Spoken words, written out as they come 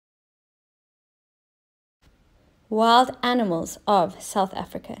Wild animals of South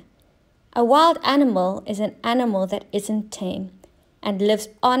Africa. A wild animal is an animal that isn't tame and lives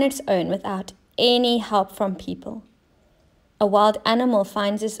on its own without any help from people. A wild animal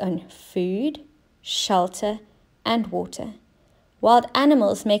finds its own food, shelter, and water. Wild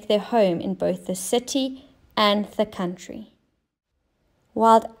animals make their home in both the city and the country.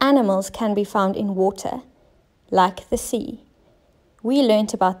 Wild animals can be found in water, like the sea. We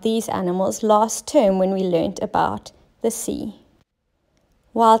learnt about these animals last term when we learnt about the sea.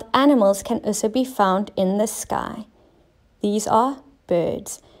 Wild animals can also be found in the sky. These are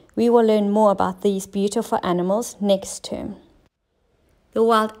birds. We will learn more about these beautiful animals next term. The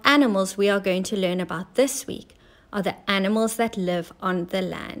wild animals we are going to learn about this week are the animals that live on the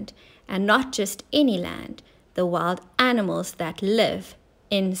land, and not just any land, the wild animals that live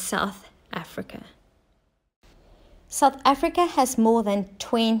in South Africa. South Africa has more than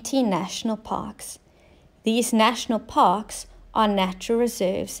 20 national parks. These national parks are natural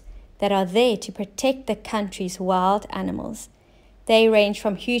reserves that are there to protect the country's wild animals. They range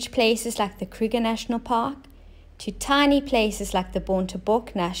from huge places like the Kruger National Park to tiny places like the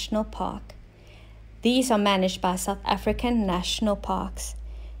Bontebok National Park. These are managed by South African national parks.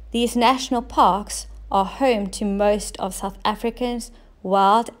 These national parks are home to most of South Africa's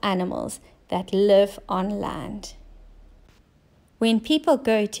wild animals that live on land. When people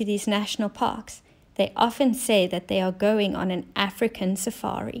go to these national parks, they often say that they are going on an African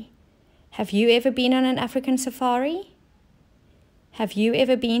safari. Have you ever been on an African safari? Have you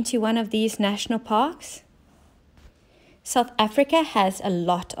ever been to one of these national parks? South Africa has a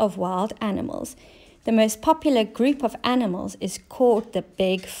lot of wild animals. The most popular group of animals is called the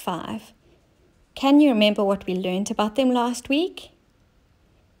Big Five. Can you remember what we learned about them last week?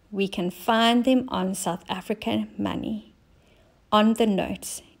 We can find them on South African money, on the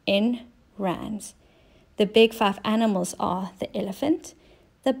notes, in rands. The Big Five animals are the elephant,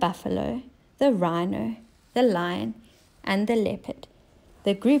 the buffalo, the rhino, the lion, and the leopard.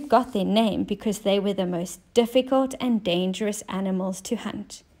 The group got their name because they were the most difficult and dangerous animals to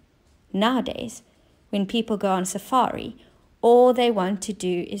hunt. Nowadays, when people go on safari, all they want to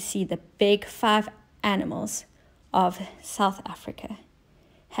do is see the Big Five animals of South Africa.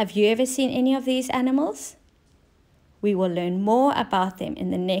 Have you ever seen any of these animals? We will learn more about them in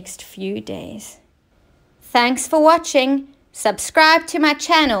the next few days. Thanks for watching. Subscribe to my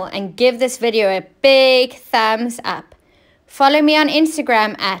channel and give this video a big thumbs up. Follow me on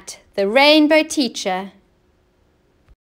Instagram at The Rainbow Teacher.